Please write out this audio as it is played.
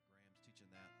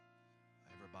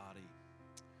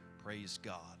Praise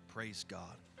God. Praise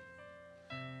God.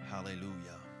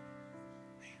 Hallelujah.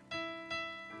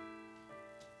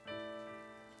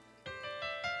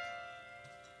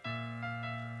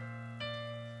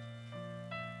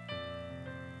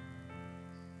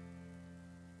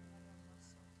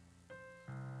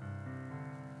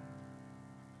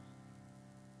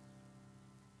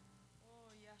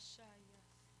 Oh, Yasha, yes.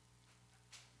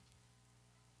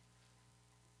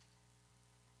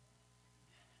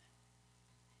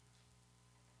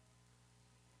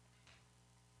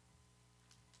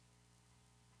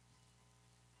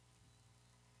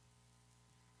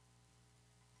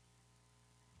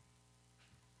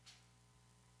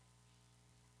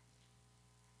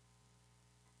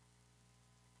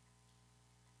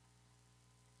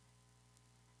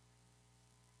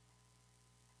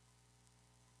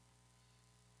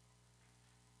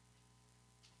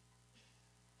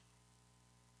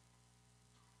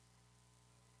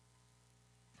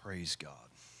 Praise God.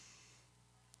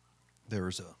 There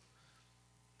is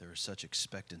such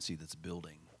expectancy that's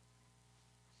building,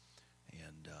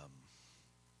 and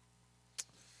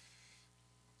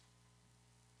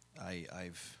I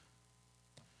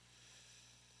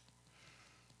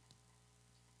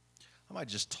might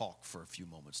just talk for a few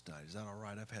moments tonight. Is that all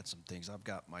right? I've had some things. I've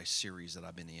got my series that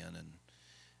I've been in,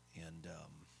 and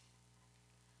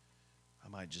I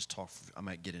might just talk. I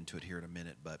might get into it here in a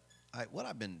minute, but what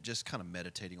I've been just kind of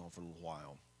meditating on for a little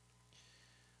while.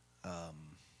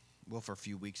 Well, for a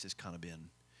few weeks, it's kind of been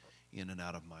in and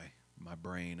out of my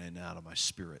brain and out of my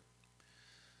spirit.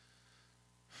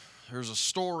 There's a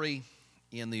story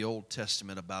in the Old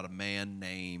Testament about a man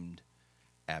named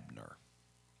Abner.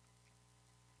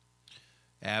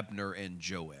 Abner and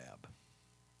Joab.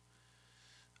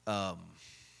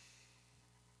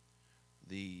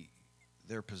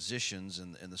 Their positions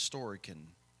and the story can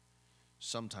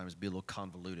sometimes be a little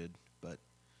convoluted, but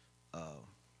a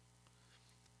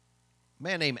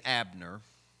man named Abner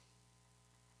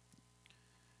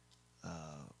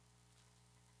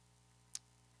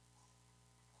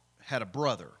had a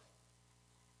brother,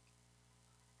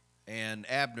 and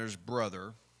Abner's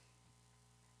brother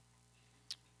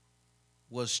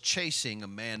was chasing a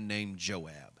man named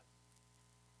Joab.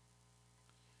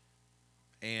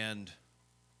 And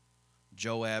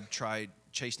Joab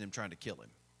chasing him, trying to kill him.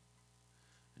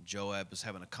 And Joab was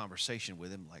having a conversation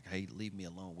with him like, hey, leave me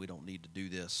alone. We don't need to do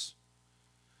this.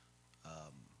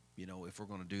 If we're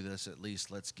going to do this, at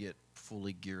least let's get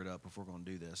fully geared up if we're going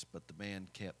to do this. But the man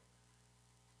kept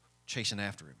chasing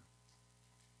after him.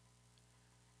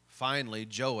 Finally,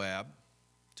 Joab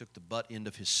took the butt end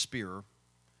of his spear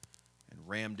and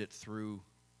rammed it through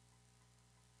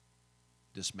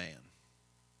this man.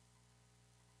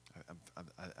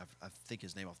 I think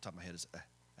his name off the top of my head is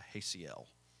Ahasiel,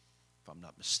 if I'm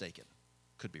not mistaken.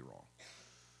 Could be wrong.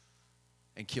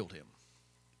 And killed him.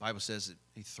 The Bible says that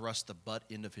he thrust the butt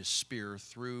end of his spear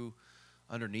through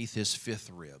underneath his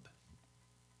fifth rib,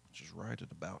 which is right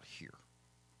at about here.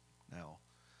 Now,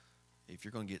 if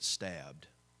you're going to get stabbed,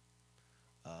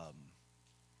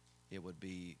 it would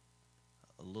be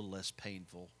a little less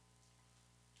painful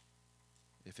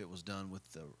if it was done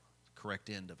with the correct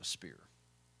end of a spear.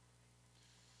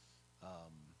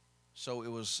 So it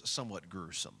was somewhat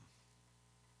gruesome.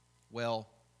 Well,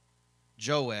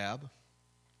 Joab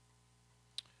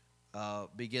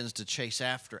begins to chase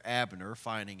after Abner,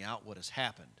 finding out what has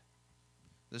happened.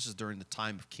 This is during the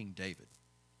time of King David.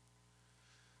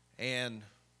 And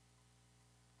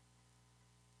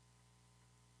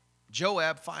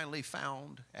Joab finally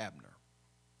found Abner.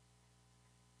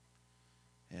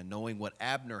 And knowing what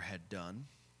Abner had done,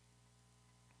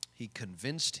 he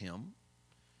convinced him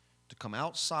to come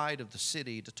outside of the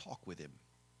city to talk with him.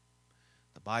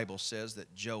 The Bible says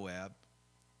that Joab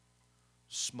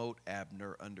smote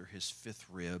Abner under his fifth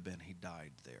rib, and he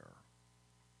died there.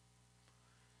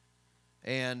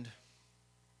 And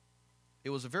it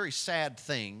was a very sad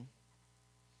thing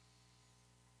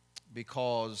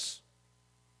because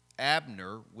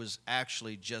Abner was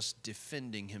actually just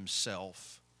defending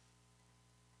himself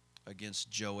against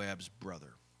Joab's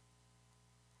brother,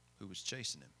 who was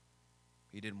chasing him.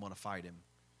 He didn't want to fight him.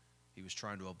 He was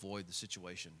trying to avoid the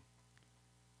situation.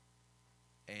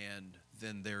 And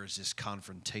then there's this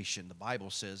confrontation. The Bible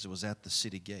says it was at the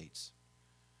city gates.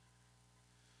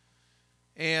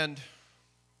 And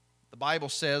the Bible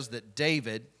says that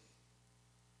David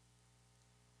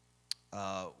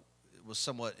was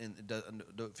somewhat, I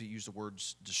don't know if he used the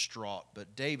words distraught,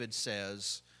 but David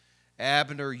says,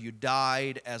 Abner, you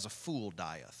died as a fool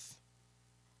dieth.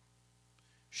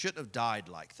 Shouldn't have died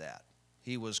like that.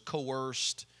 He was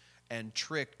coerced and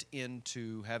tricked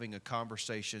into having a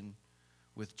conversation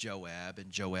with Joab,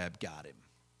 and Joab got him.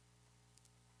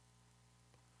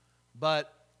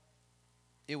 But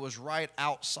it was right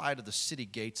outside of the city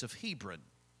gates of Hebron.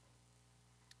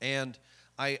 And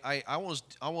I always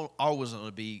want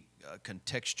to be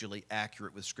contextually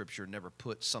accurate with Scripture, never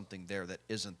put something there that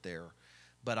isn't there.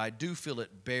 But I do feel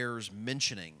it bears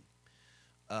mentioning.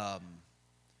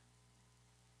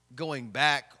 Going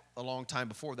back a long time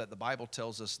before that, the Bible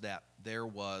tells us that there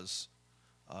was,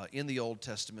 in the Old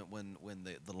Testament, when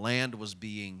the land was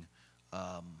being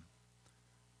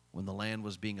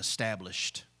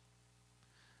established,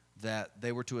 that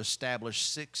they were to establish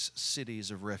 6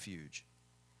 cities of refuge,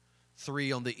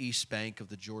 3 on the east bank of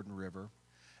the Jordan River,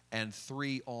 and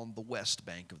 3 on the west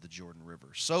bank of the Jordan River,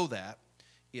 so that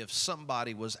if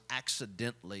somebody was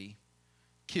accidentally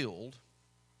killed,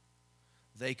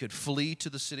 they could flee to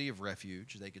the city of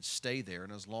refuge. They could stay there,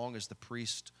 and as long as the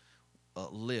priest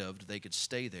lived, they could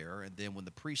stay there. And then when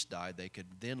the priest died, they could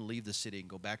then leave the city and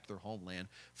go back to their homeland,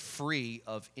 free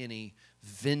of any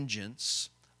vengeance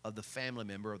of the family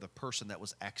member of the person that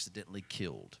was accidentally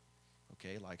killed.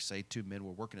 Okay, like say 2 men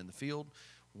were working in the field.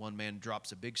 One man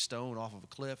drops a big stone off of a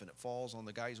cliff, and it falls on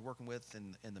the guy he's working with,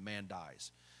 and the man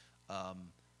dies.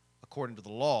 According to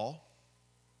the law,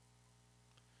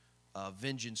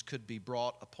 vengeance could be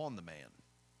brought upon the man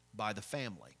by the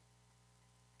family,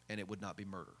 and it would not be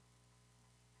murder.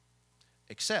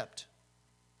 Except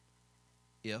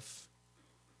if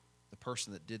the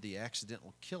person that did the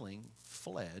accidental killing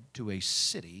fled to a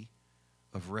city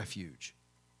of refuge.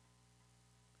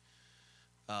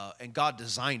 And God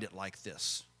designed it like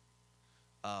this,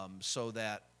 so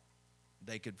that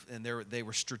they could, and they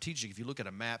were strategic. If you look at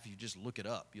a map, if you just look it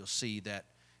up, you'll see that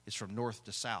it's from north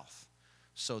to south,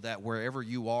 so that wherever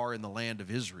you are in the land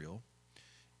of Israel,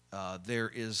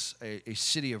 there is a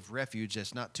city of refuge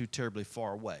that's not too terribly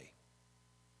far away.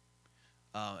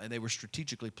 And they were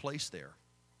strategically placed there.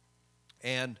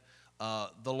 And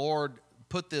the Lord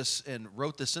put this and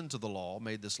wrote this into the law,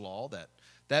 made this law,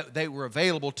 that they were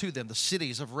available to them, the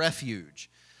cities of refuge.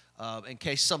 In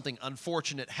case something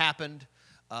unfortunate happened,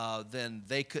 then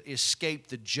they could escape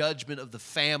the judgment of the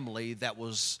family that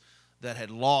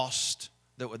had lost,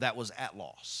 that was at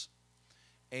loss.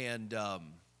 And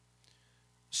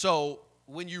so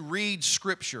when you read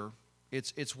Scripture,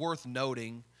 it's worth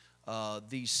noting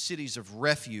these cities of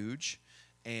refuge,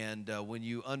 and when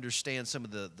you understand some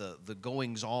of the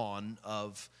goings-on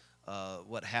of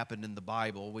what happened in the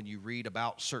Bible, when you read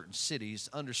about certain cities,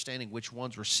 understanding which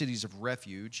ones were cities of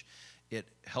refuge, it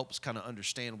helps kind of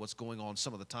understand what's going on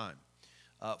some of the time.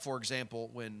 For example,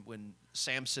 when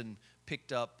Samson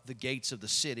picked up the gates of the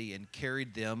city and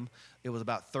carried them, it was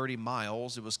about 30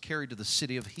 miles. It was carried to the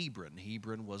city of Hebron.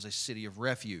 Hebron was a city of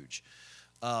refuge.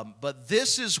 But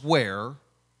this is where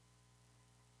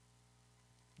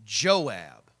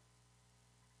Joab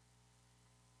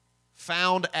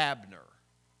found Abner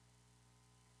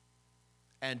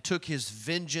and took his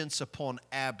vengeance upon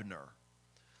Abner.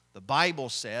 The Bible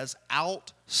says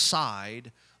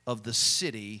outside of the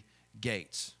city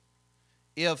gates.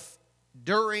 If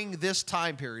during this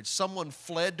time period someone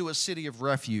fled to a city of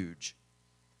refuge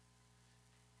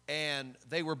and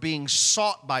they were being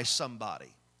sought by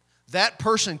somebody, that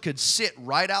person could sit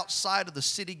right outside of the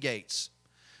city gates.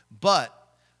 But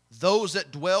those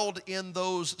that dwelled in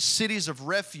those cities of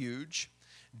refuge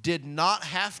did not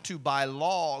have to, by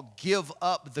law, give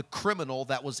up the criminal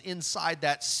that was inside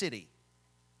that city,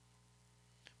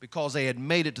 because they had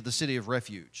made it to the city of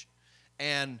refuge.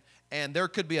 And there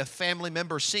could be a family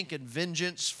member seeking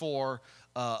vengeance for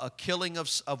a killing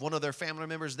of one of their family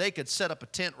members. They could set up a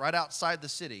tent right outside the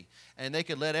city, and they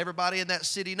could let everybody in that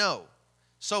city know,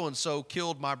 so-and-so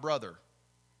killed my brother.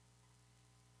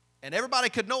 And everybody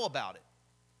could know about it.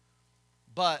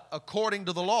 But according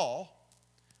to the law,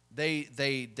 they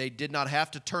did not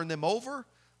have to turn them over.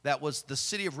 That was, the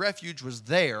city of refuge was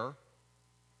there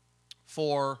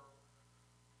for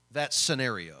that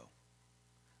scenario.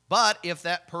 But if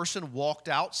that person walked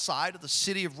outside of the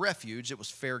city of refuge, it was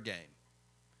fair game.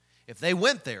 If they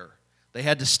went there, they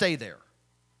had to stay there.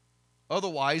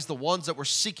 Otherwise, the ones that were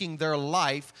seeking their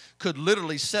life could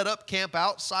literally set up camp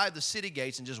outside the city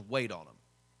gates and just wait on them.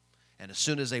 And as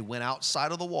soon as they went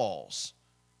outside of the walls,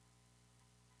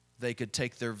 they could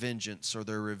take their vengeance or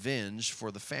their revenge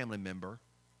for the family member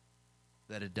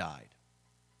that had died.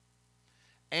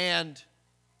 And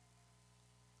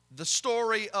the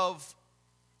story of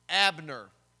Abner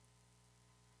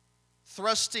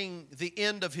thrusting the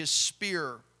end of his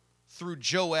spear through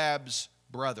Joab's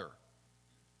brother.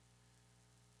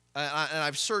 And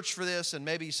I've searched for this, and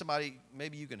maybe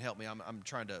you can help me. I'm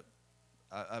trying to,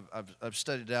 I've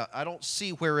studied it out. I don't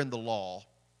see where in the law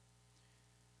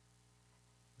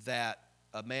that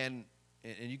a man,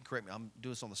 and you can correct me, I'm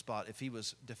doing this on the spot, if he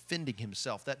was defending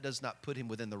himself, that does not put him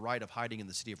within the right of hiding in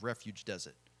the city of refuge, does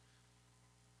it?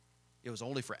 It was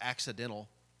only for accidental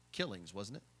killings,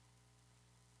 wasn't it?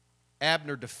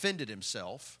 Abner defended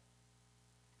himself,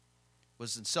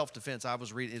 was in self-defense. I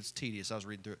was reading, it's tedious, I was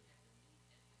reading through it.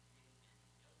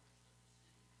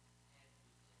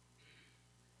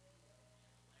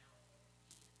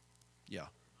 Yeah.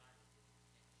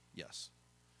 Yes.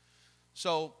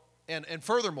 So, and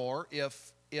furthermore,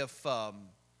 if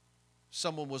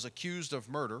someone was accused of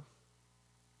murder,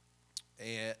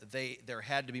 there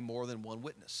had to be more than one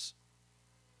witness.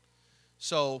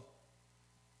 So,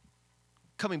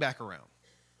 coming back around,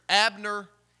 Abner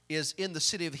is in the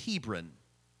city of Hebron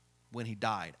when he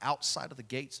died, outside of the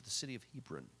gates of the city of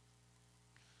Hebron.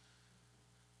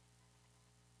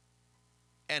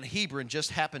 And Hebron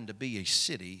just happened to be a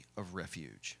city of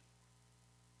refuge.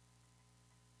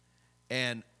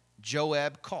 And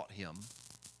Joab caught him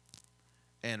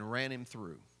and ran him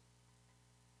through.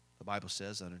 The Bible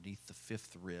says underneath the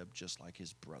fifth rib, just like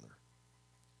his brother.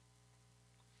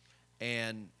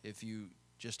 And if you,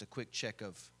 just a quick check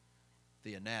of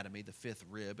the anatomy, the fifth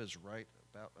rib is right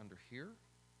about under here.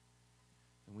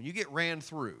 And when you get ran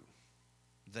through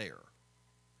there,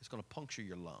 it's going to puncture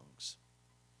your lungs.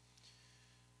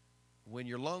 When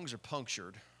your lungs are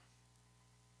punctured,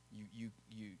 you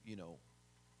know,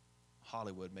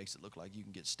 Hollywood makes it look like you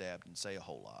can get stabbed and say a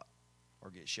whole lot,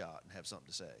 or get shot and have something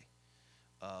to say.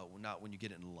 Not when you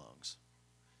get it in the lungs.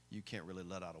 You can't really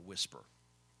let out a whisper.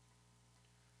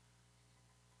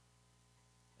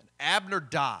 And Abner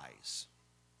dies.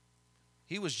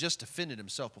 He was just defending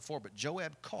himself before, but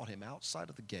Joab caught him outside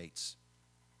of the gates.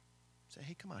 Say,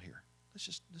 hey, come out here. Let's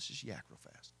just yak real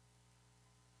fast.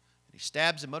 And he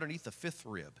stabs him underneath the fifth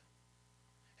rib.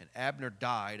 And Abner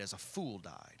died as a fool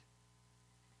died,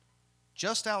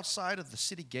 just outside of the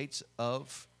city gates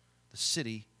of the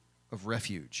city of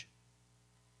refuge,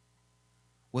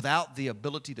 without the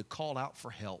ability to call out for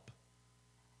help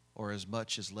or as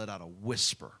much as let out a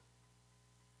whisper.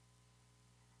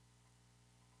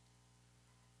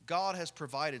 God has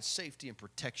provided safety and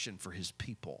protection for his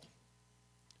people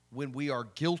when we are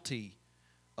guilty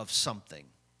of something.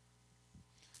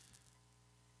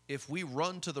 If we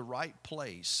run to the right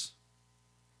place,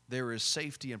 there is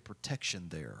safety and protection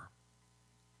there.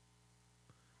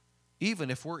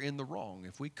 Even if we're in the wrong,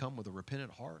 if we come with a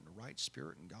repentant heart and a right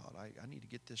spirit in God, I need to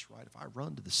get this right. If I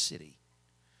run to the city.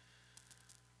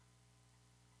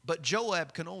 But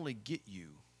Joab can only get you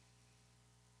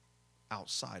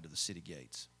outside of the city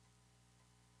gates.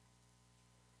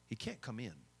 He can't come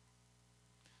in.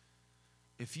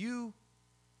 If you,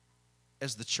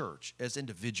 as the church, as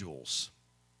individuals,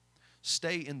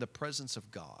 stay in the presence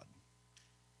of God,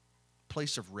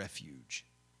 place of refuge,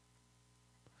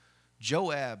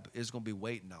 Joab is going to be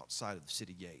waiting outside of the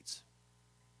city gates.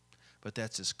 But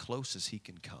that's as close as he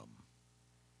can come.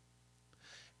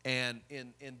 And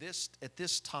at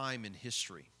this time in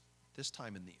history, this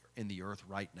time in the earth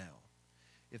right now,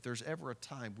 if there's ever a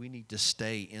time we need to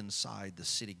stay inside the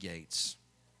city gates,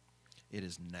 it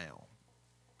is now.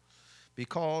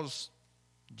 Because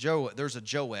there's a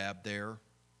Joab there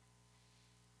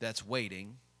that's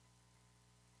waiting,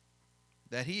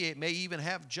 that he may even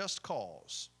have just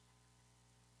cause,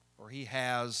 or he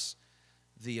has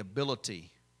the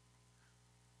ability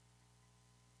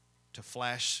to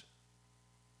flash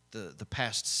the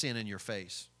past sin in your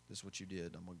face. This is what you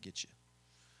did. I'm going to get you.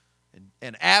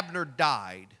 And Abner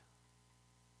died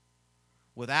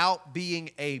without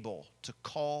being able to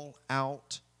call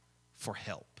out for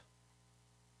help.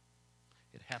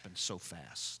 It happened so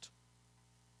fast.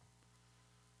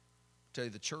 I tell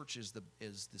you, the church is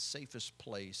the safest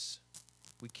place.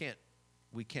 We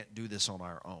can't do this on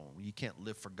our own. You can't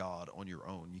live for God on your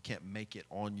own. You can't make it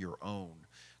on your own.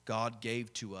 God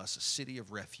gave to us a city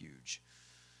of refuge,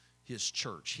 his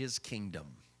church, his kingdom.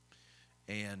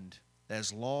 And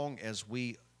as long as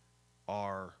we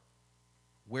are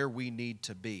where we need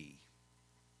to be,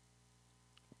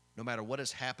 no matter what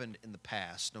has happened in the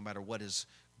past, no matter what has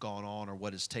gone on or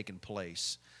what has taken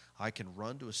place, I can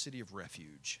run to a city of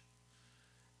refuge.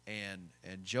 And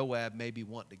Joab may be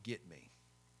wanting to get me.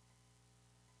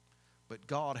 But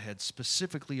God had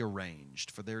specifically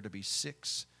arranged for there to be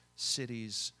 6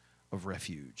 cities of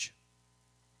refuge,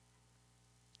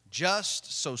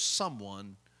 just so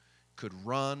someone could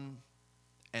run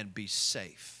and be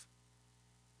safe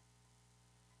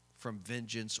from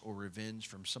vengeance or revenge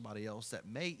from somebody else that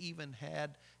may even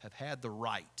have had the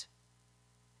right.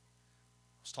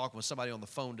 I was talking with somebody on the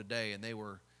phone today, and they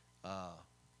were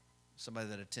somebody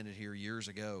that attended here years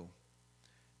ago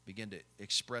began to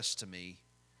express to me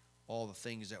all the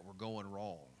things that were going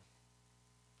wrong.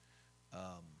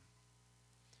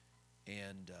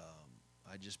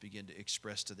 I just began to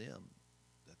express to them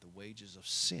that the wages of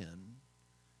sin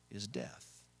is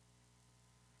death.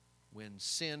 When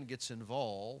sin gets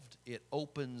involved, it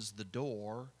opens the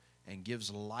door and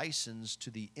gives license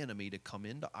to the enemy to come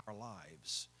into our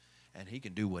lives, and he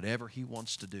can do whatever he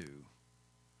wants to do.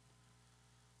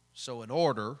 So in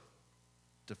order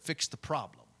to fix the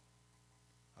problem,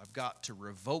 I've got to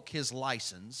revoke his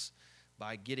license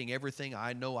by getting everything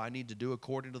I know I need to do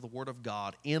according to the Word of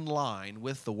God in line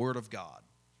with the Word of God.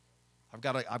 I've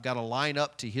got to line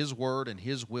up to His Word and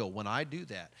His will. When I do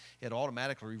that, it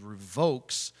automatically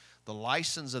revokes the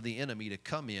license of the enemy to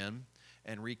come in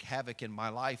and wreak havoc in my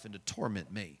life and to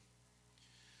torment me.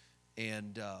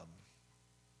 And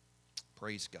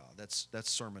praise God.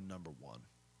 That's sermon number 1.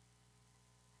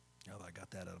 Now that I got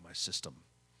that out of my system.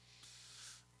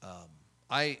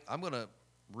 I'm going to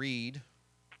read.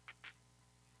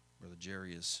 Brother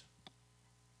Jerry is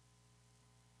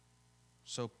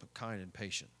so kind and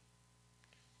patient.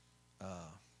 Let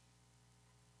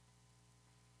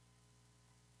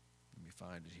me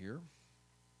find it here.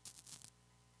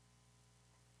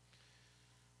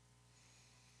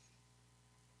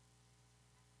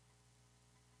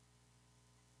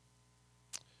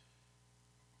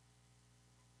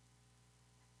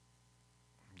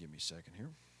 Give me a second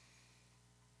here.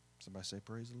 Somebody say,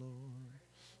 praise the Lord.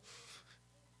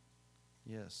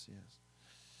 Yes.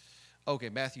 Okay,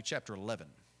 Matthew chapter 11,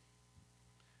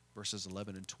 verses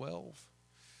 11 and 12.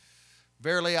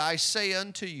 Verily I say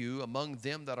unto you, among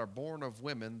them that are born of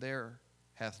women, there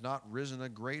hath not risen a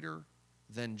greater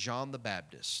than John the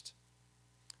Baptist.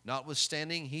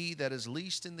 Notwithstanding, he that is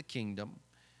least in the kingdom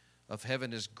of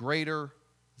heaven is greater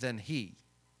than he.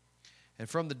 And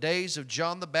from the days of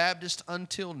John the Baptist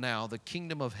until now, the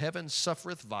kingdom of heaven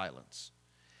suffereth violence,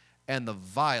 and the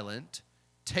violent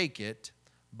take it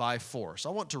by force. I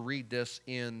want to read this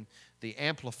in the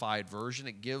Amplified Version.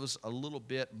 It gives a little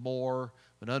bit more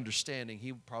of an understanding.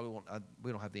 He probably won't.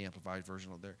 We don't have the Amplified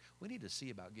Version on there. We need to see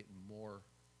about getting more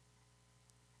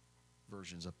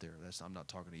versions up there. I'm not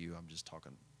talking to you. I'm just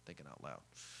thinking out loud.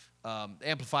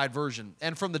 Amplified Version.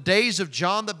 And from the days of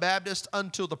John the Baptist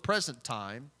until the present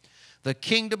time, the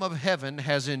kingdom of heaven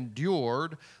has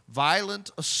endured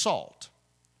violent assault,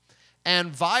 and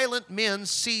violent men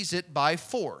seize it by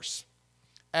force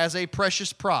as a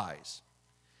precious prize.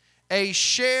 A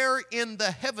share in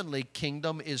the heavenly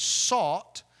kingdom is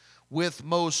sought with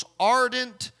most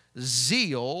ardent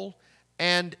zeal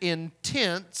and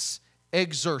intense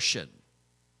exertion.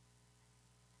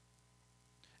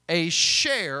 A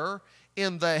share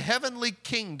in the heavenly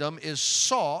kingdom is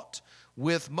sought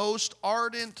with most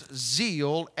ardent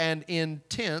zeal and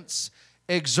intense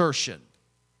exertion.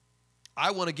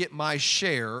 I want to get my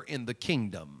share in the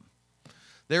kingdom.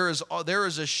 There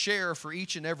is a share for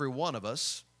each and every one of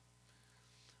us,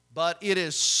 but it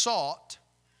is sought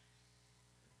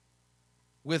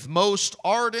with most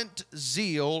ardent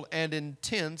zeal and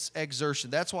intense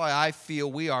exertion. That's why I feel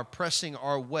we are pressing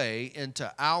our way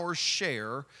into our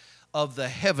share of the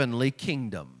heavenly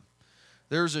kingdom.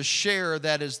 There's a share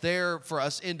that is there for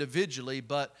us individually,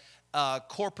 but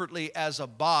corporately as a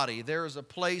body. There is a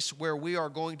place where we are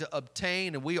going to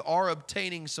obtain, and we are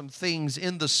obtaining some things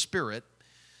in the Spirit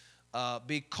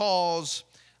because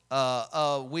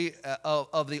of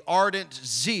the ardent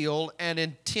zeal and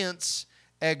intense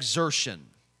exertion.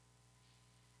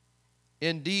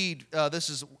 Indeed, this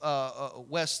is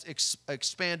West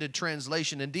Expanded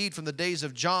Translation. Indeed, from the days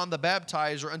of John the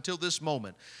Baptizer until this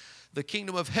moment, the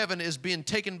kingdom of heaven is being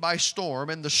taken by storm,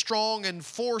 and the strong and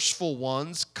forceful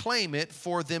ones claim it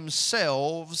for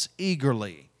themselves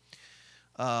eagerly.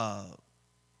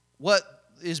 What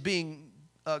is being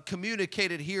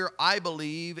communicated here, I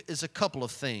believe, is a couple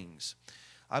of things.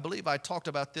 I believe I talked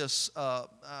about this, I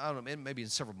don't know, maybe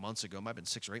several months ago. It might have been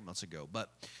 6 or 8 months ago. But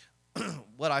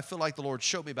what I feel like the Lord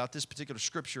showed me about this particular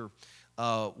scripture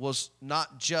was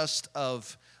not just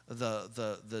of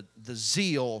the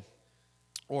zeal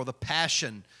or the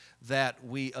passion that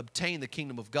we obtain the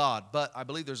kingdom of God, but I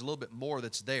believe there's a little bit more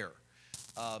that's there.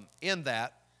 In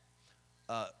that,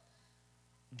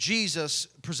 Jesus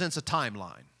presents a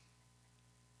timeline.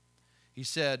 He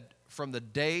said, from the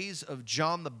days of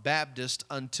John the Baptist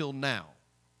until now.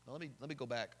 Now let me go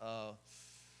back. Let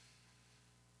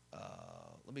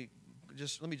me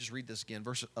just read this again,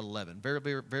 verse 11.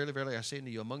 Verily, verily, verily, I say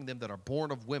unto you, among them that are born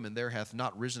of women, there hath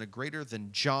not risen a greater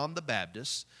than John the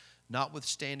Baptist.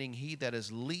 Notwithstanding, he that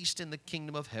is least in the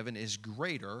kingdom of heaven is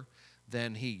greater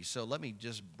than he. So let me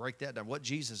just break that down. What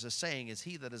Jesus is saying is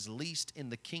he that is least in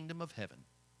the kingdom of heaven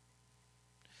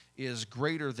is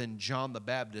greater than John the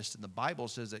Baptist. And the Bible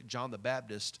says that John the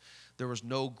Baptist, there was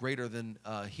no greater than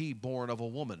he born of a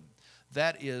woman.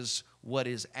 That is what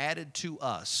is added to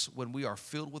us when we are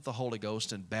filled with the Holy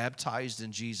Ghost and baptized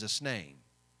in Jesus' name.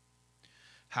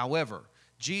 However,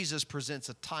 Jesus presents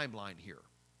a timeline here.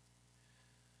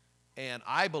 And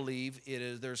I believe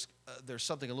there's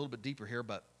something a little bit deeper here,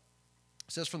 but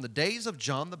it says, from the days of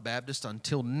John the Baptist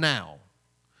until now,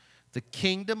 the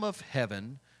kingdom of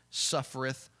heaven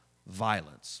suffereth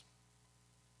violence.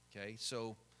 Okay,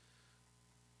 so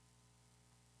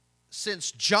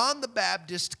since John the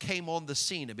Baptist came on the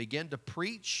scene and began to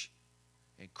preach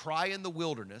and cry in the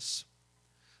wilderness,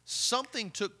 something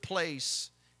took place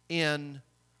in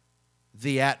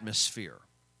the atmosphere.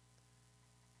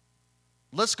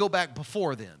 Let's go back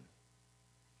before then.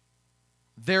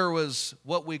 There was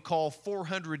what we call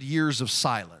 400 years of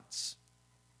silence.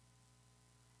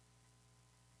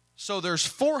 So there's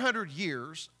 400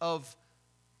 years of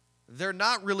there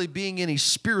not really being any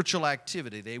spiritual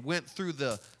activity. They went through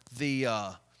the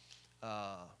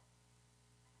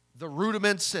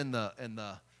rudiments and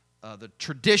the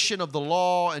tradition of the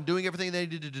law and doing everything they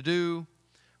needed to do,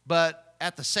 but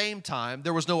at the same time,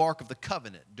 there was no Ark of the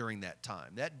Covenant during that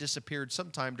time. That disappeared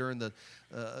sometime during the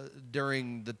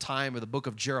time of the book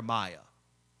of Jeremiah.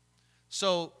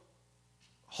 So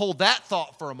hold that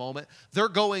thought for a moment. They're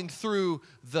going through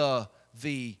the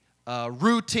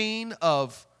routine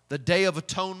of the Day of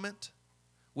Atonement,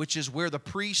 which is where the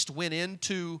priest went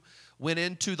into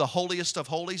the holiest of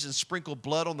holies and sprinkled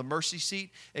blood on the mercy seat,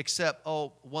 except,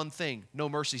 one thing, no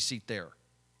mercy seat there.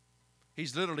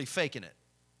 He's literally faking it.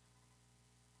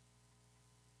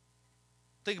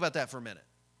 Think about that for a minute.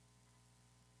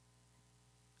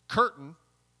 Curtain,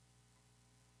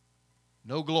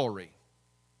 no glory.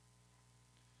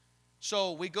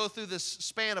 So we go through this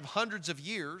span of hundreds of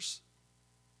years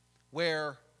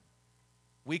where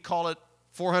we call it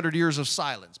 400 years of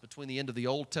silence between the end of the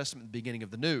Old Testament and the beginning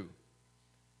of the New.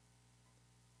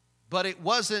 But it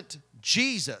wasn't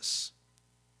Jesus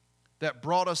that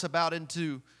brought us about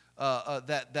into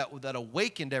that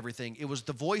awakened everything. It was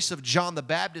the voice of John the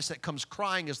Baptist that comes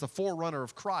crying as the forerunner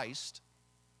of Christ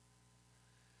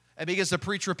and begins to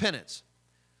preach repentance.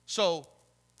 So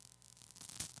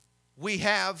we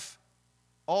have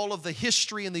all of the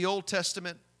history in the Old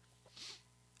Testament,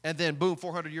 and then boom,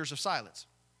 400 years of silence.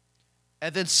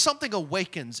 And then something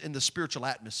awakens in the spiritual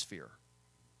atmosphere.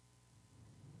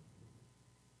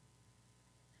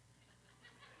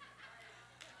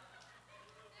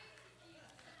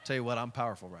 Tell you what, I'm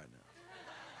powerful right now.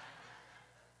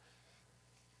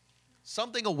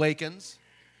 Something awakens,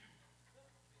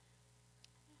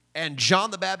 and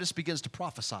John the Baptist begins to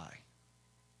prophesy.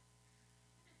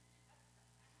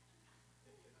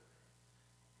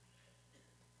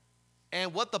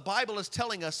 And what the Bible is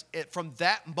telling us from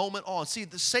that moment on, see,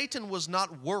 Satan was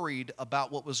not worried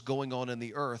about what was going on in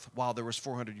the earth while there was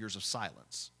 400 years of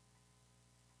silence.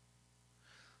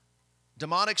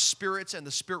 Demonic spirits and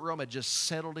the spirit realm had just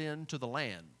settled into the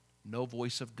land. No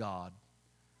voice of God.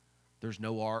 There's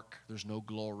no ark. There's no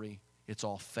glory. It's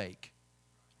all fake.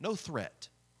 No threat.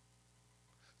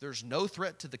 There's no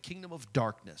threat to the kingdom of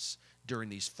darkness during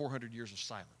these 400 years of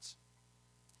silence.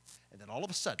 And then all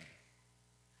of a sudden,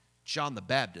 John the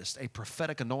Baptist, a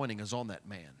prophetic anointing is on that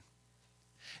man.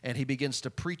 And he begins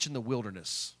to preach in the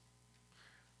wilderness.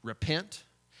 Repent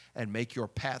and make your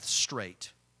path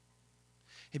straight.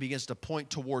 He begins to point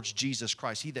towards Jesus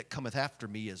Christ. He that cometh after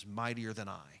me is mightier than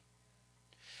I.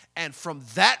 And from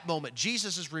that moment,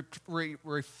 Jesus is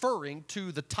referring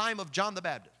to the time of John the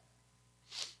Baptist.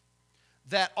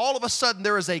 That all of a sudden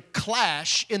there is a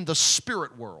clash in the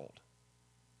spirit world.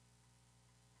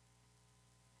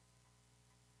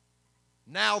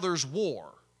 Now there's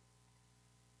war.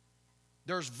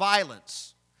 There's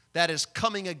violence that is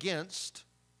coming against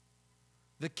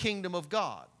the kingdom of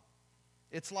God.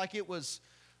 It's like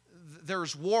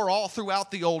there's war all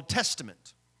throughout the Old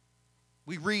Testament.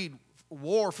 We read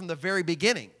war from the very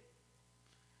beginning.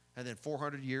 And then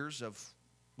 400 years of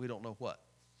we don't know what.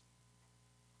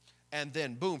 And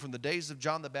then, boom, from the days of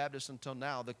John the Baptist until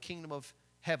now, the kingdom of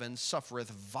heaven suffereth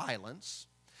violence.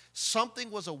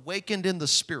 Something was awakened in the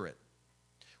spirit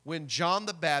when John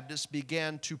the Baptist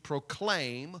began to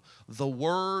proclaim the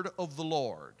word of the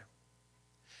Lord.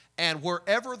 And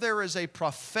wherever there is a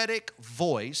prophetic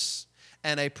voice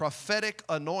and a prophetic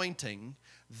anointing,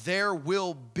 there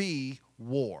will be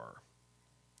war.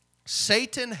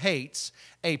 Satan hates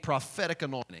a prophetic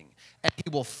anointing, and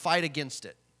he will fight against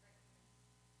it.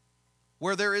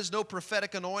 where there is no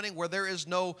prophetic anointing, where there is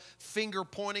no finger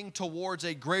pointing towards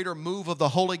a greater move of the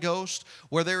Holy Ghost,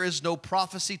 where there is no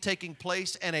prophecy taking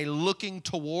place and a looking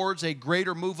towards a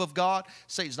greater move of God,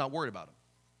 Satan's not worried about them.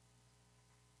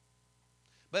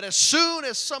 But as soon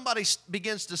as somebody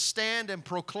begins to stand and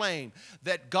proclaim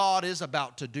that God is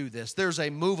about to do this, there's a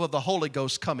move of the Holy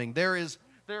Ghost coming. There is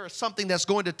something that's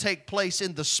going to take place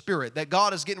in the Spirit, that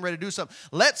God is getting ready to do something.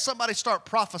 Let somebody start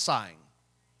prophesying,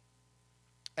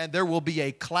 and there will be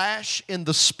a clash in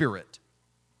the Spirit.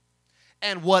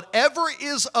 And whatever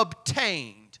is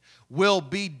obtained will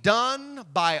be done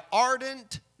by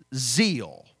ardent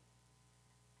zeal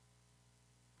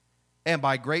and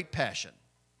by great passion.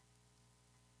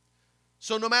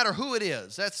 So no matter who it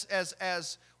is, that's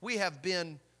as we have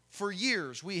been for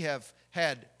years, we have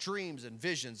had dreams and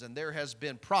visions, and there has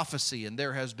been prophecy, and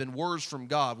there has been words from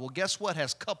God. Well, guess what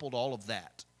has coupled all of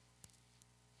that?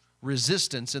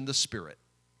 Resistance in the Spirit.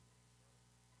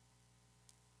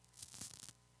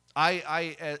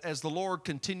 As the Lord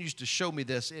continues to show me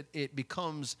this, it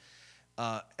becomes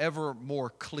ever more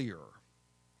clear.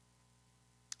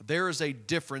 There is a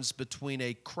difference between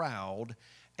a crowd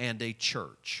and a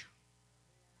church.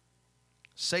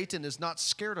 Satan is not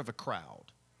scared of a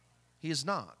crowd. He is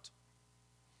not.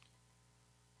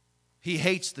 He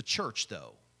hates the church,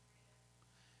 though.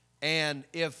 And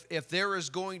if there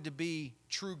is going to be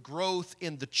true growth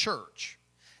in the church,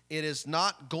 it is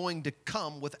not going to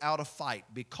come without a fight,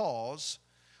 because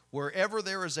wherever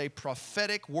there is a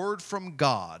prophetic word from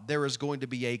God, there is going to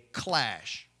be a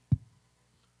clash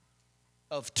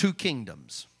of two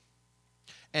kingdoms.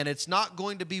 And it's not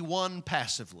going to be won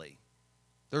passively.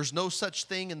 There's no such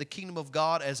thing in the kingdom of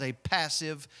God as a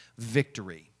passive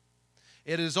victory.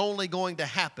 It is only going to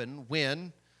happen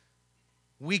when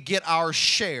we get our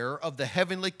share of the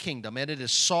heavenly kingdom, and it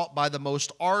is sought by the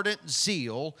most ardent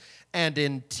zeal and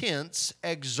intense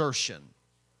exertion.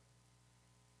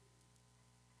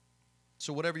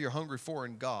 So whatever you're hungry for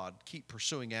in God, keep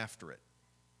pursuing after it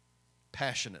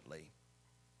passionately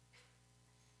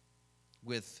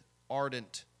with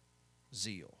ardent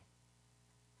zeal.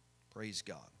 Praise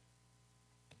God.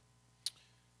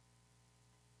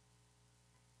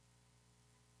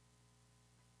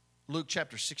 Luke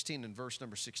chapter 16 and verse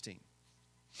number 16.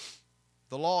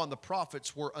 The law and the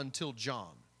prophets were until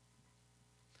John.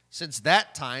 Since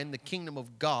that time the kingdom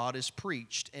of God is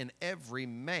preached, and every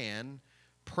man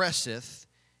presseth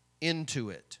into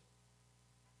it.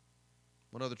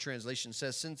 One other translation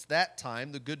says, since that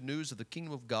time the good news of the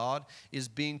kingdom of God is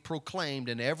being proclaimed,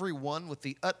 and everyone with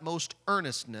the utmost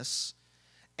earnestness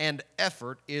and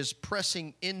effort is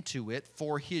pressing into it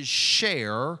for his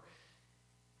share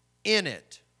in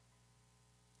it.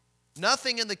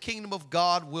 Nothing in the kingdom of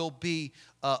God will be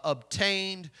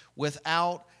obtained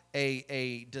without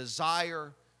a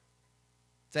desire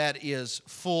that is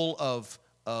full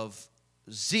of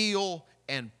zeal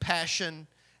and passion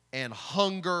and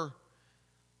hunger,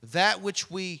 that which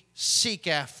we seek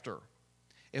after.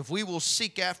 If we will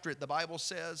seek after it, the Bible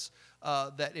says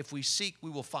that if we seek, we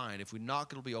will find. If we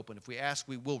knock, it'll be open. If we ask,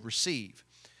 we will receive.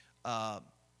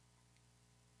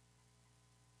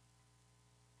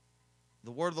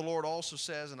 The word of the Lord also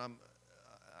says, and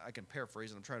I can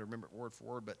paraphrase, and I'm trying to remember it word for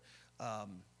word, but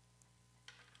having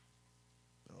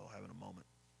a moment.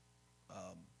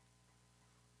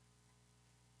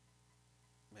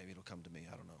 Maybe it'll come to me.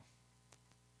 I don't know.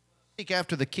 Seek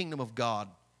after the kingdom of God,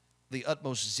 the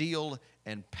utmost zeal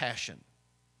and passion.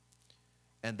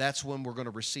 And that's when we're going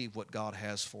to receive what God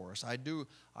has for us. I do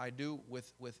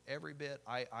with every bit.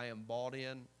 I am bought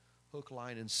in, hook,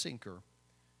 line, and sinker,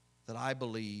 that I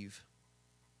believe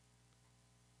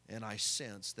and I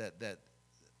sense that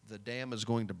the dam is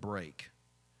going to break.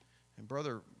 And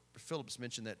Brother Phillips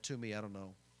mentioned that to me,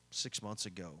 6 months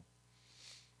ago,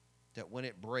 that when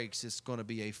it breaks, it's going to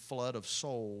be a flood of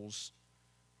souls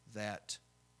that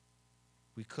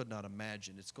we could not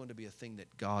imagine. It's going to be a thing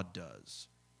that God does.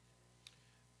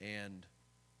 And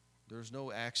there's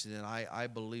no accident. I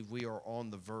believe we are on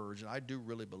the verge, and I do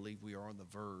really believe we are on the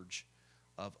verge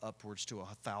of upwards to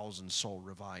 1,000-soul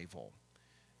revival.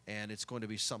 And it's going to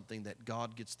be something that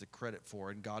God gets the credit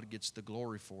for and God gets the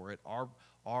glory for it.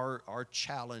 Our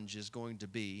challenge is going to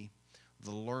be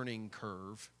the learning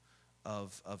curve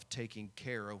of taking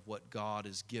care of what God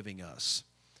is giving us.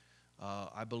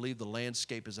 I believe the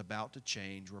landscape is about to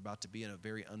change. We're about to be in a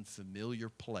very unfamiliar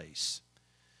place.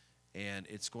 And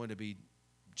it's going to be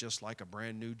just like a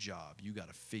brand new job. You got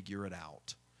to figure it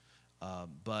out.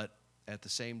 But at the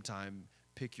same time,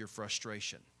 pick your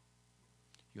frustration.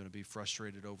 You want to be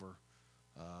frustrated over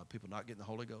people not getting the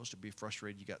Holy Ghost, or be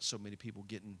frustrated you got so many people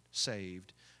getting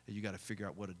saved that you got to figure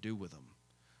out what to do with them.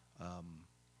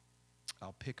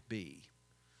 I'll pick B.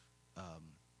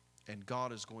 And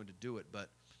God is going to do it, but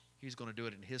He's going to do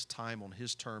it in His time, on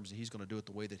His terms, and He's going to do it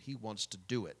the way that He wants to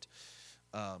do it.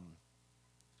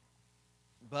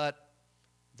 But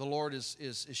the Lord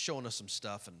is showing us some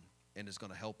stuff and is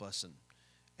going to help us,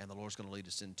 and the Lord's going to lead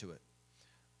us into it.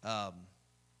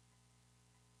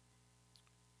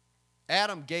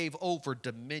 Adam gave over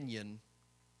dominion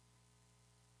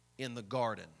in the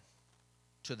garden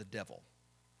to the devil.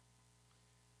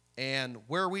 And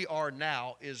where we are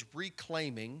now is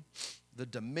reclaiming the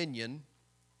dominion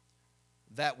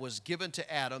that was given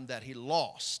to Adam that he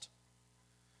lost.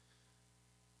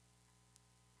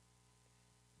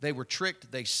 They were tricked,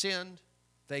 they sinned,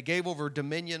 they gave over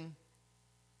dominion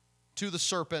to the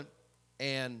serpent,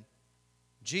 and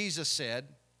Jesus said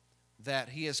that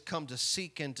He has come to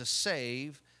seek and to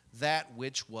save that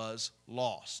which was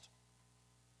lost.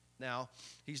 Now,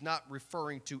 He's not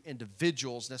referring to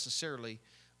individuals necessarily,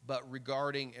 but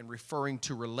regarding and referring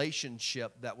to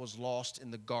relationship that was lost in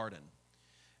the garden.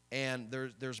 And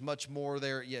there's much more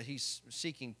there. Yeah, He's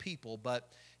seeking people,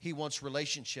 but He wants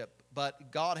relationship.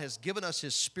 But God has given us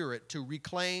His Spirit to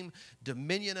reclaim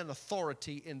dominion and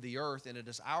authority in the earth, and it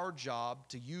is our job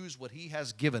to use what He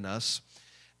has given us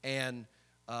and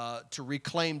to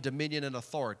reclaim dominion and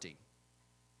authority.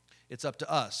 It's up to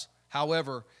us.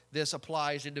 However, this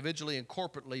applies individually and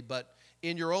corporately, but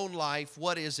in your own life,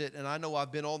 what is it? And I know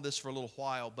I've been on this for a little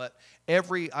while, but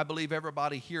I believe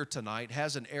everybody here tonight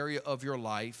has an area of your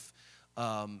life,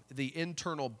 the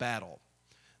internal battle,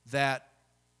 that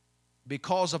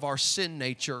because of our sin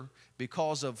nature,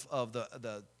 because of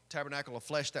the tabernacle of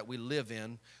flesh that we live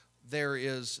in, there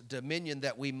is dominion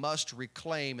that we must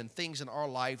reclaim, and things in our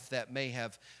life that may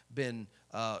have been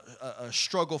a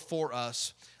struggle for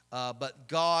us. But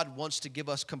God wants to give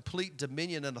us complete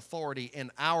dominion and authority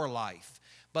in our life.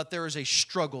 But there is a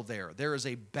struggle there. There is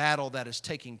a battle that is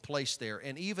taking place there.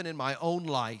 And even in my own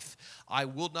life, I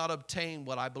will not obtain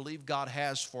what I believe God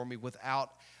has for me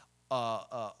without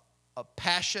a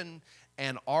passion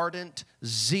and ardent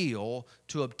zeal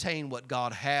to obtain what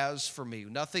God has for me.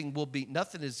 Nothing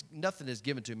is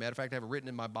given to me. Matter of fact, I have it written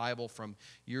in my Bible from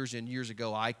years and years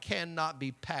ago. I cannot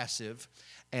be passive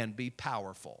and be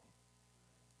powerful.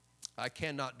 I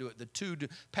cannot do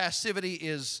it. Passivity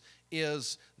is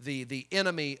the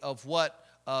enemy of what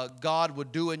God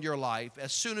would do in your life.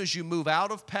 As soon as you move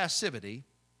out of passivity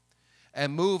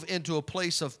and move into a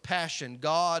place of passion,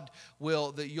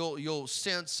 you'll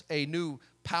sense a new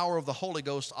power of the Holy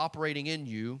Ghost operating in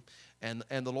you, and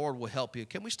the Lord will help you.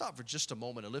 Can we stop for just a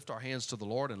moment and lift our hands to the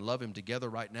Lord and love Him together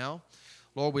right now?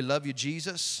 Lord, we love you,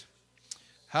 Jesus.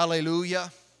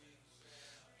 Hallelujah.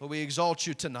 Lord, we exalt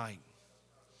you tonight.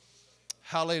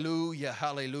 Hallelujah,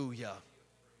 hallelujah.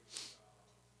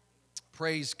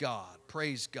 Praise God,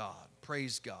 praise God,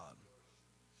 praise God.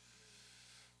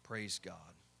 Praise God.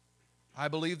 I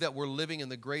believe that we're living in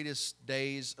the greatest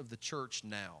days of the church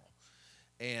now.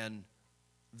 And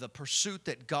the pursuit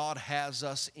that God has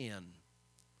us in,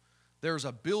 there's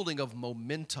a building of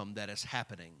momentum that is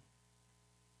happening.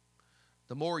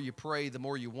 The more you pray, the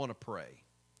more you want to pray.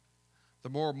 The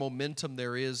more momentum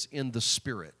there is in the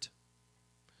Spirit.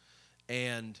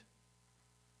 And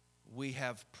we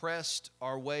have pressed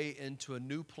our way into a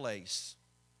new place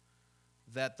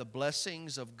that the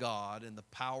blessings of God and the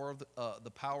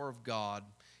power of God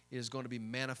is going to be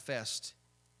manifest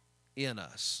in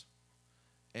us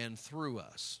and through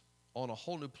us on a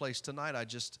whole new place. Tonight, I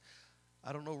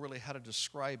don't know really how to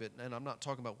describe it, and I'm not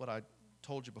talking about what I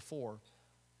told you before,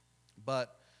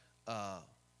 but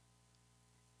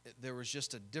there was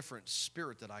just a different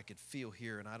spirit that I could feel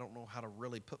here, and I don't know how to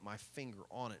really put my finger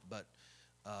on it, but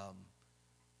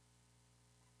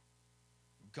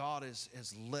God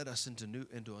has led us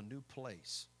into a new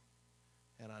place.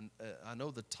 And I know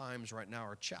the times right now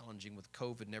are challenging with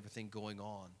COVID and everything going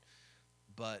on,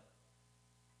 but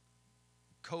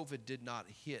COVID did not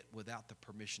hit without the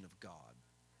permission of God.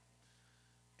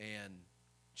 And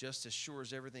just as sure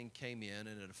as everything came in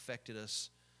and it affected us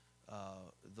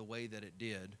the way that it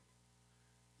did,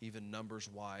 even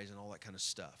numbers-wise and all that kind of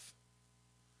stuff,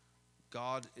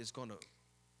 God is going to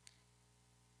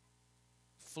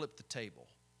flip the table.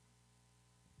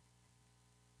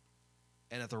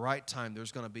 And at the right time,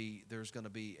 there's going to be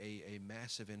a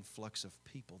massive influx of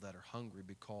people that are hungry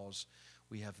because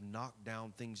we have knocked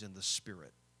down things in the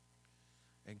Spirit.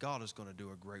 And God is going to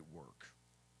do a great work.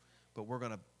 But we're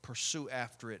going to pursue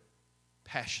after it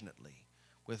passionately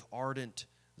with ardent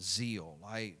zeal.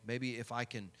 Maybe if I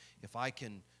can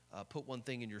put one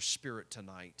thing in your spirit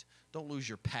tonight, don't lose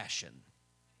your passion.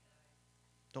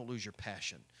 Don't lose your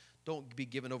passion. Don't be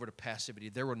given over to passivity.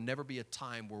 There will never be a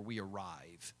time where we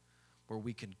arrive, where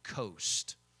we can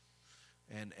coast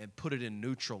and put it in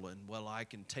neutral and, well, I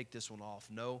can take this one off.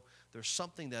 No, there's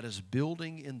something that is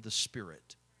building in the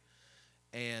spirit.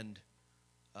 And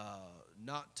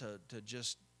not to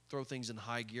just throw things in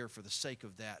high gear for the sake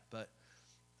of that, but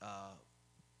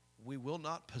we will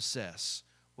not possess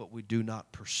what we do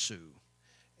not pursue.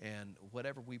 And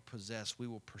whatever we possess, we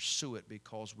will pursue it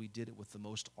because we did it with the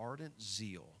most ardent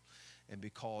zeal and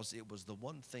because it was the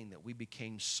one thing that we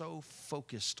became so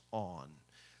focused on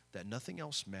that nothing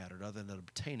else mattered other than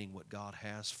obtaining what God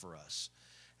has for us.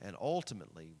 And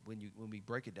ultimately, when we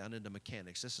break it down into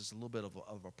mechanics, this is a little bit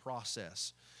of a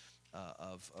process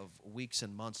of weeks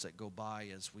and months that go by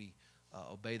as we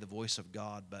obey the voice of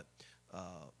God. But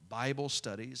Bible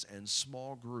studies and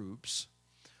small groups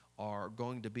are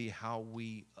going to be how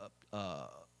we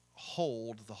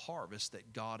hold the harvest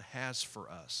that God has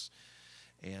for us.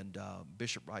 And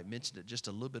Bishop Wright mentioned it just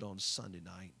a little bit on Sunday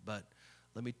night, but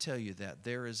let me tell you that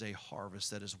there is a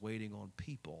harvest that is waiting on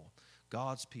people,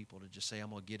 God's people, to just say, I'm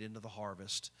going to get into the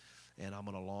harvest and I'm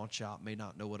going to launch out, may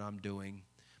not know what I'm doing.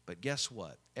 But guess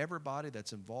what? Everybody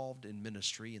that's involved in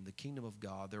ministry in the kingdom of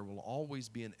God, there will always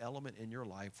be an element in your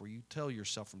life where you tell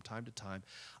yourself from time to time,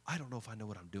 I don't know if I know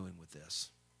what I'm doing with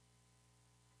this.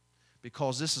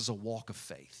 Because this is a walk of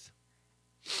faith.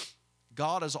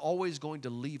 God is always going to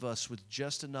leave us with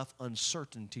just enough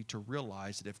uncertainty to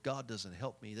realize that if God doesn't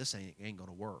help me, this ain't going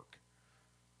to work.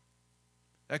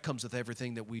 That comes with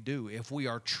everything that we do. If we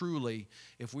are truly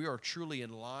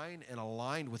in line and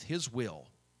aligned with His will,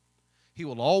 He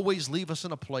will always leave us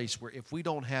in a place where if we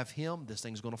don't have Him, this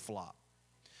thing's going to flop.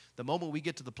 The moment we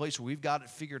get to the place where we've got it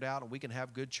figured out and we can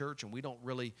have good church and we don't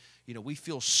really, we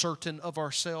feel certain of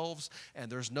ourselves and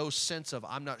there's no sense of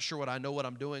I'm not sure what I know what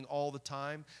I'm doing all the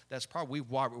time, that's probably we've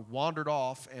wandered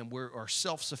off and we are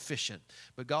self-sufficient.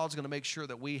 But God's going to make sure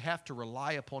that we have to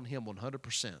rely upon Him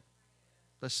 100%.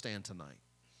 Let's stand tonight.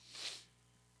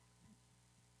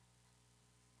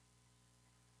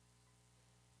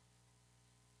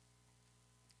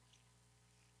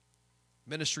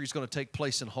 Ministry is going to take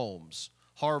place in homes.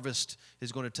 Harvest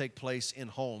is going to take place in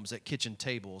homes, at kitchen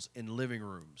tables, in living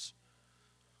rooms.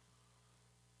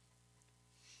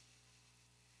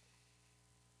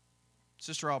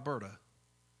 Sister Alberta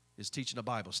is teaching a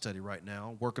Bible study right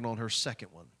now, working on her second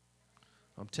one.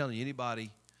 I'm telling you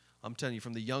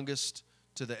from the youngest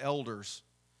to the elders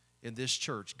in this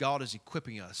church, God is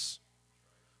equipping us.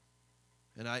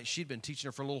 And she'd been teaching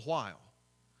her for a little while.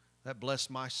 That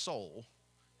blessed my soul.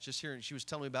 Just hearing, she was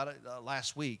telling me about it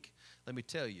last week. Let me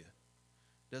tell you,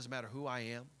 it doesn't matter who I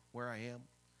am, where I am,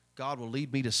 God will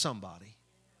lead me to somebody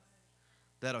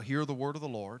that'll hear the word of the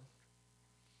Lord,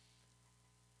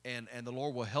 and the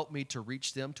Lord will help me to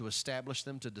reach them, to establish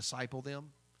them, to disciple them.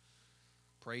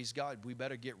 Praise God. We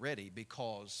better get ready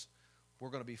because we're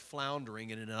going to be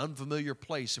floundering in an unfamiliar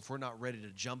place if we're not ready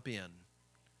to jump in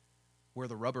where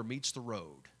the rubber meets the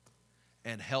road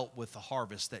and help with the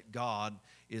harvest that God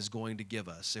is going to give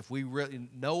us. If we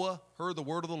Noah heard the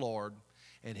word of the Lord,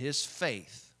 and his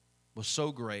faith was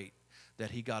so great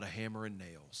that he got a hammer and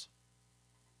nails.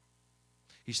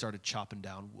 He started chopping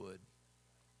down wood.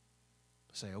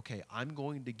 Say, okay, I'm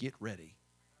going to get ready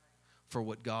for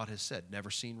what God has said.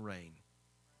 Never seen rain.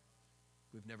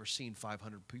 We've never seen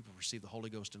 500 people receive the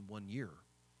Holy Ghost in 1 year.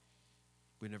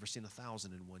 We've never seen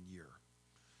 1,000 in 1 year.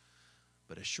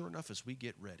 But as sure enough as we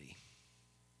get ready,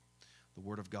 the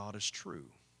Word of God is true,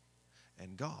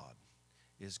 and God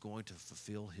is going to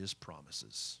fulfill His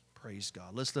promises. Praise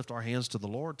God. Let's lift our hands to the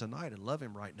Lord tonight and love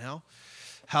Him right now.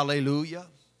 Hallelujah.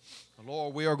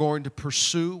 Lord, we are going to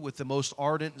pursue with the most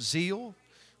ardent zeal,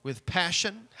 with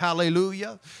passion.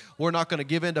 Hallelujah. We're not going to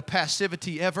give in to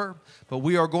passivity ever, but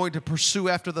we are going to pursue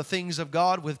after the things of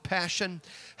God with passion.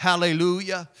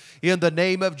 Hallelujah. In the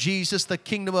name of Jesus, the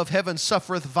kingdom of heaven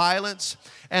suffereth violence,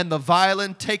 and the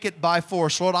violent take it by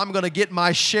force. Lord, I'm going to get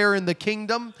my share in the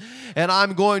kingdom, and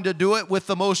I'm going to do it with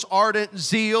the most ardent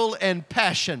zeal and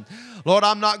passion. Lord,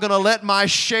 I'm not going to let my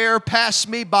share pass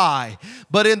me by,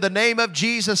 but in the name of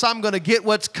Jesus, I'm going to get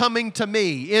what's coming to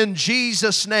me in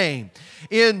Jesus' name.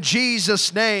 In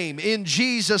Jesus' name, in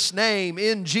Jesus' name,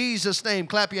 in Jesus' name.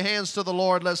 Clap your hands to the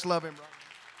Lord. Let's love Him.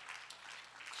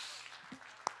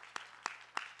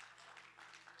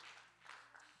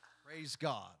 Praise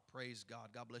God. Praise God.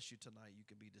 God bless you tonight. You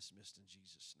can be dismissed in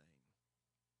Jesus' name.